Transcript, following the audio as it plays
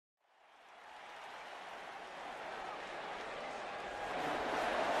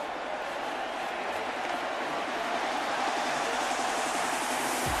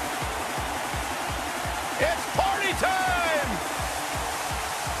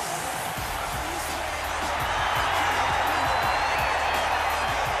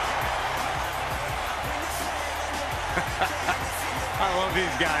love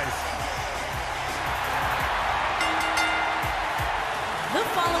these guys. The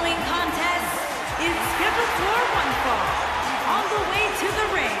following contest is scheduled for one fall. On the way to the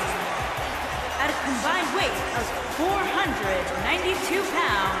ring, at a combined weight of 492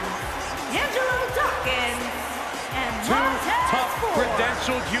 pounds, Angelo Dawkins and Montez tough, Ford,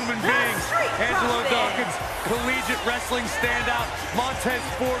 credentialed human beings. Angelo Dawkins, collegiate wrestling standout. Montez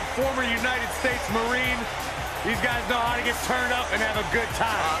Ford, former United States Marine. These guys know how to get turned up and have a good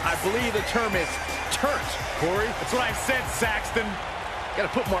time. I believe the term is turnt, Corey. That's what I said, Saxton. Gotta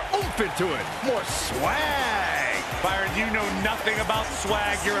put more oomph into it, more swag. Byron, you know nothing about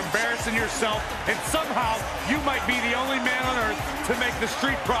swag. You're embarrassing yourself, and somehow you might be the only man on earth to make the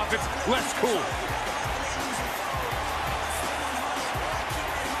Street Profits less cool.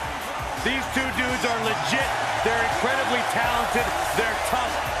 These two dudes are legit. They're incredibly talented. They're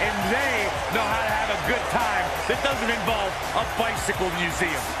tough, and they know how to have a good time that doesn't involve a bicycle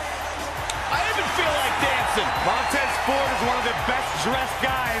museum. I even feel like dancing. Montez Ford is one of the best-dressed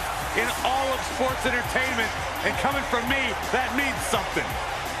guys in all of sports entertainment, and coming from me, that means something.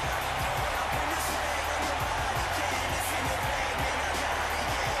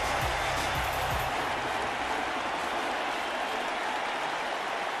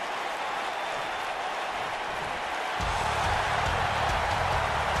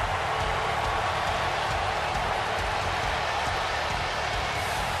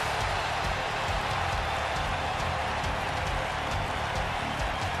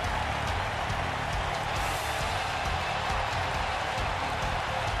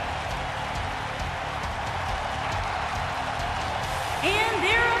 and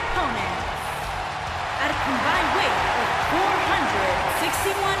their opponents, at a combined weight of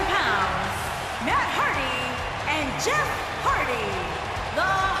 461 pounds, Matt Hardy and Jeff Hardy, the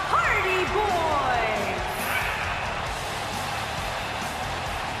Hardy Boyz.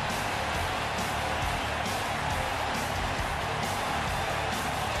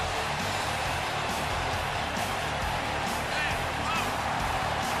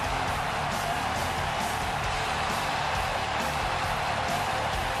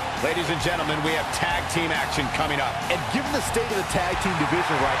 Ladies and gentlemen, we have tag team action coming up. And given the state of the tag team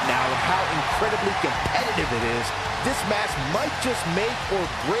division right now and how incredibly competitive it is, this match might just make or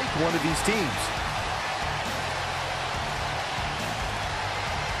break one of these teams.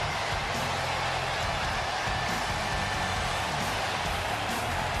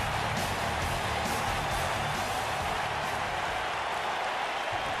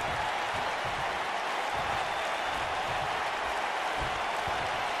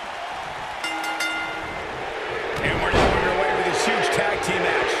 Team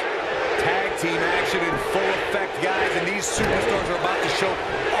match. Tag team action in full effect, guys, and these superstars are about to show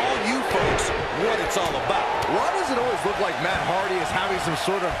all you folks what it's all about. Why does it always look like Matt Hardy is having some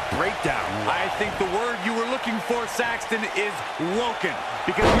sort of breakdown? I think the word you were looking for, Saxton, is woken,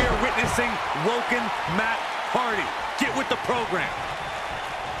 because we are witnessing woken Matt Hardy. Get with the program.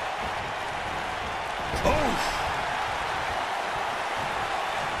 Oh!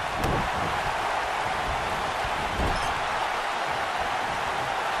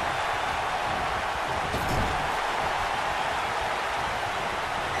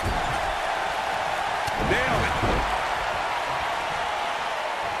 Nailed it.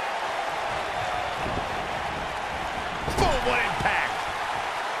 Boom, what impact.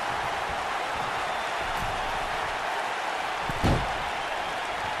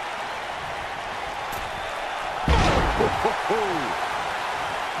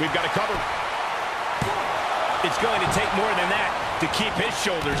 We've got it covered. It's going to take more than that to keep his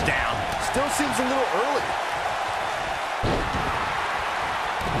shoulders down. Still seems a little early.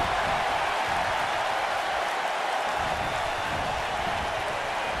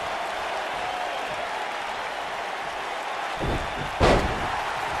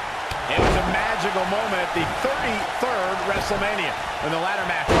 Magical moment at the 33rd WrestleMania. In the ladder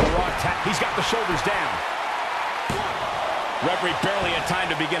match with the Raw tag, he's got the shoulders down. Referee barely had time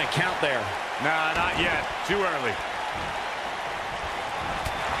to begin a count there. Nah, not yet. Too early.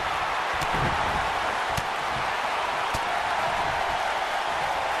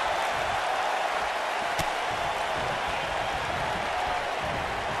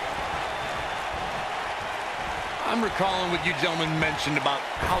 I'm recalling what you gentlemen mentioned about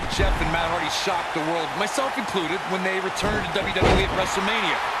how Jeff and Matt Hardy shocked the world, myself included, when they returned to WWE at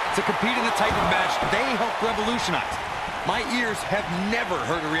WrestleMania to compete in the type of match they helped revolutionize. My ears have never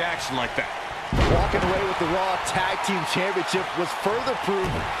heard a reaction like that. Walking away with the Raw Tag Team Championship was further proof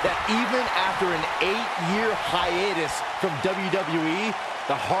that even after an 8-year hiatus from WWE,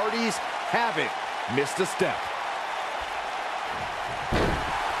 the Hardys haven't missed a step.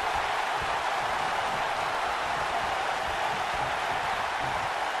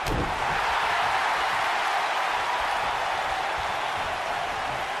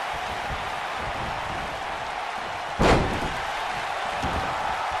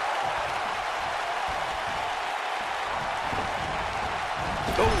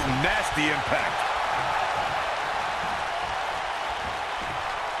 Oh, nasty impact.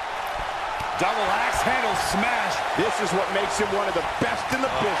 Double axe handle smash. This is what makes him one of the best in the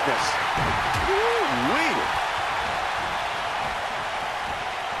business. Woo-wee.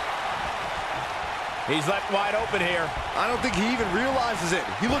 He's left wide open here. I don't think he even realizes it.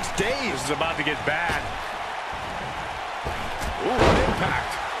 He looks dazed. This is about to get bad. Ooh, what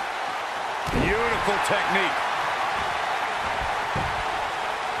impact. Beautiful technique.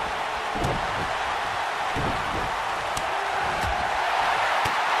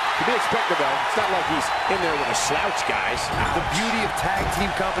 To be expected, though. It's not like he's in there with a slouch, guys. The beauty of tag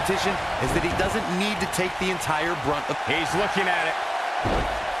team competition is that he doesn't need to take the entire brunt of... He's looking at it.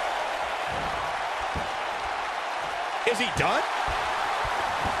 Is he done?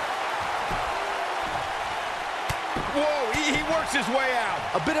 Whoa, he works his way out.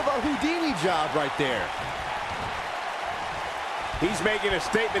 A bit of a Houdini job right there. He's making a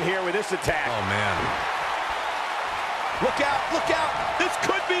statement here with this attack. Oh, man. Look out, look out. This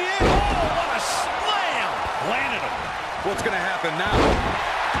could be it. Oh, what a slam. Landed him. What's going to happen now?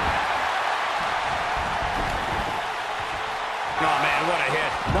 Oh, man, what a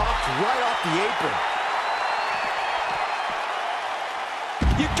hit. Knocked right off the apron.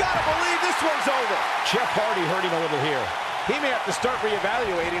 You gotta believe this one's over. Jeff Hardy hurting a little here. He may have to start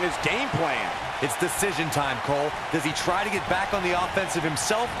reevaluating his game plan. It's decision time, Cole. Does he try to get back on the offensive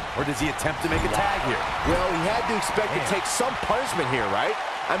himself, or does he attempt to make a tag here? Well, he had to expect to take some punishment here, right?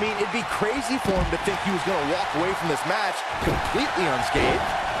 I mean, it'd be crazy for him to think he was going to walk away from this match completely unscathed.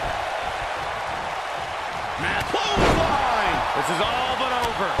 Matt, clothesline. This is all but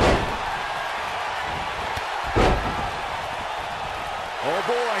over. Oh,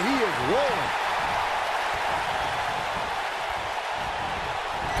 boy, he is rolling.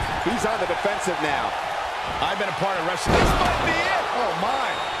 He's on the defensive now. I've been a part of wrestling. This might be it. Oh, my.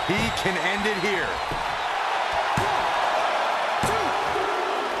 He can end it here.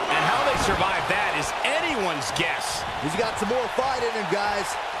 And how they survive that is anyone's guess. He's got some more fight in him, guys.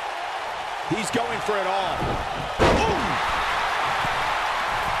 He's going for it all. Boom.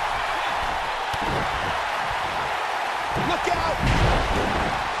 Look out!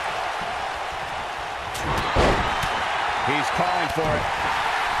 He's calling for it.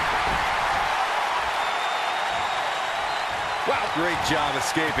 Wow, great job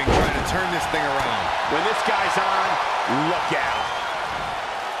escaping, trying to turn this thing around. When this guy's on, look out.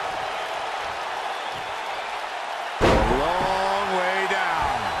 A long way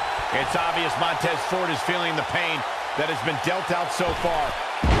down. It's obvious Montez Ford is feeling the pain that has been dealt out so far.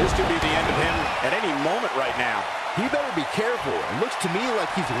 This could be the end of him at any moment right now. He better be careful. It looks to me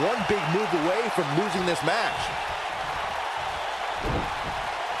like he's one big move away from losing this match.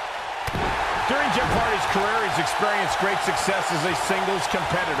 During Jeff Hardy's career, he's experienced great success as a singles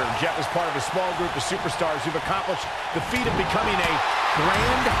competitor. Jeff is part of a small group of superstars who've accomplished the feat of becoming a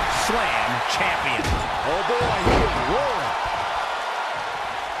Grand Slam champion. Oh, boy, he is rolling.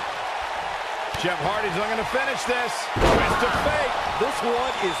 Jeff Hardy's looking to finish this. Twist of fate. This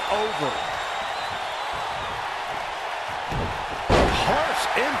one is over. Harsh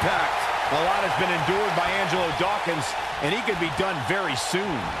impact. A lot has been endured by Angelo Dawkins, and he could be done very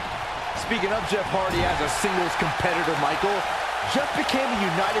soon. Speaking of Jeff Hardy as a singles competitor, Michael, Jeff became a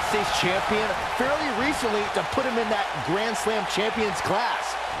United States champion fairly recently to put him in that Grand Slam champions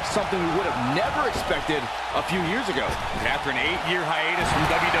class, something we would have never expected a few years ago. After an 8-year hiatus from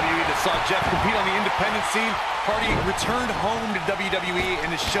WWE that saw Jeff compete on the independent scene, Hardy returned home to WWE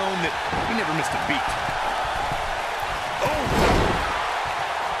and has shown that he never missed a beat. Oh!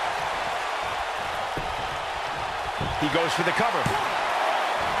 He goes for the cover.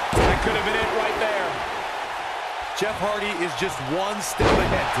 That could have been it right there. Jeff Hardy is just one step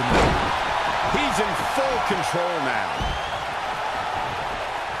ahead tonight. He's in full control now.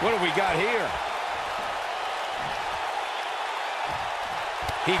 What have we got here?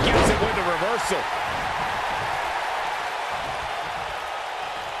 He gets it with a reversal.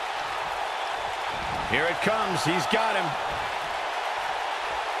 Here it comes. He's got him.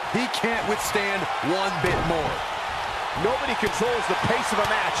 He can't withstand one bit more. Nobody controls the pace of a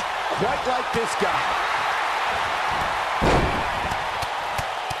match quite like this guy.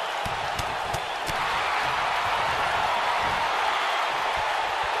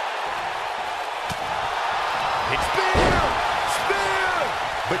 It's spear! Spear!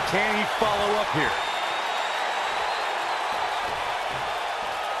 But can he follow up here?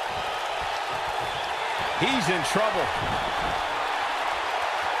 He's in trouble.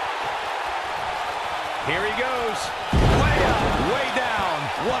 Here he goes. Way up, way down.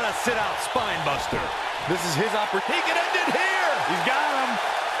 What a sit-out spine buster. This is his opportunity. He can end it here. He's got him.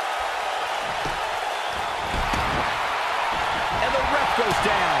 Jeff goes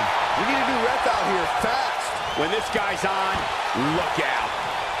down. We need a new ref out here fast. When this guy's on, look out.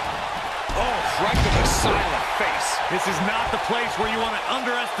 Oh, right to the side of the face. This is not the place where you want to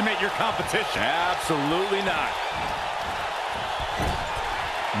underestimate your competition. Absolutely not.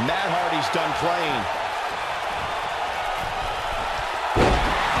 Matt Hardy's done playing.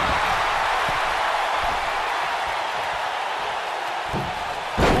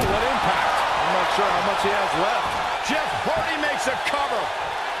 Ooh, what impact. I'm not sure how much he has left. Jeff Hardy makes a cover.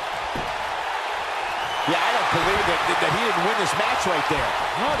 Yeah, I don't believe that he didn't win this match right there.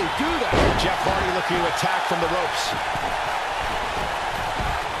 How did he do that? Jeff Hardy looking to attack from the ropes.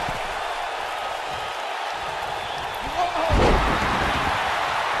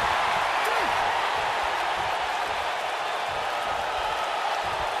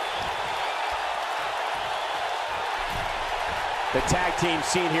 The tag team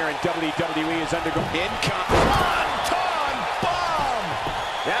scene here in WWE is undergoing Swanton bomb.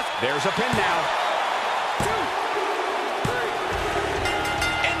 Yes, there's a pin now. 2, 3.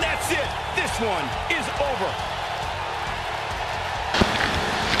 And that's it. This one is over.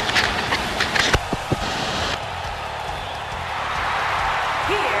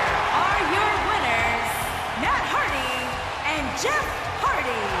 Here are your winners, Matt Hardy and Jeff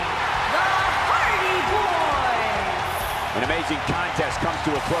Hardy, the Hardy Boyz. An amazing contest comes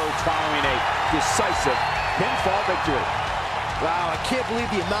to a close following a decisive pinfall victory. Wow, I can't believe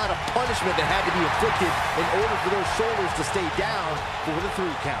the amount of punishment that had to be inflicted in order for those shoulders to stay down for the 3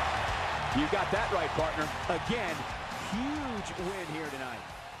 count. You got that right, partner. Again, huge win here tonight.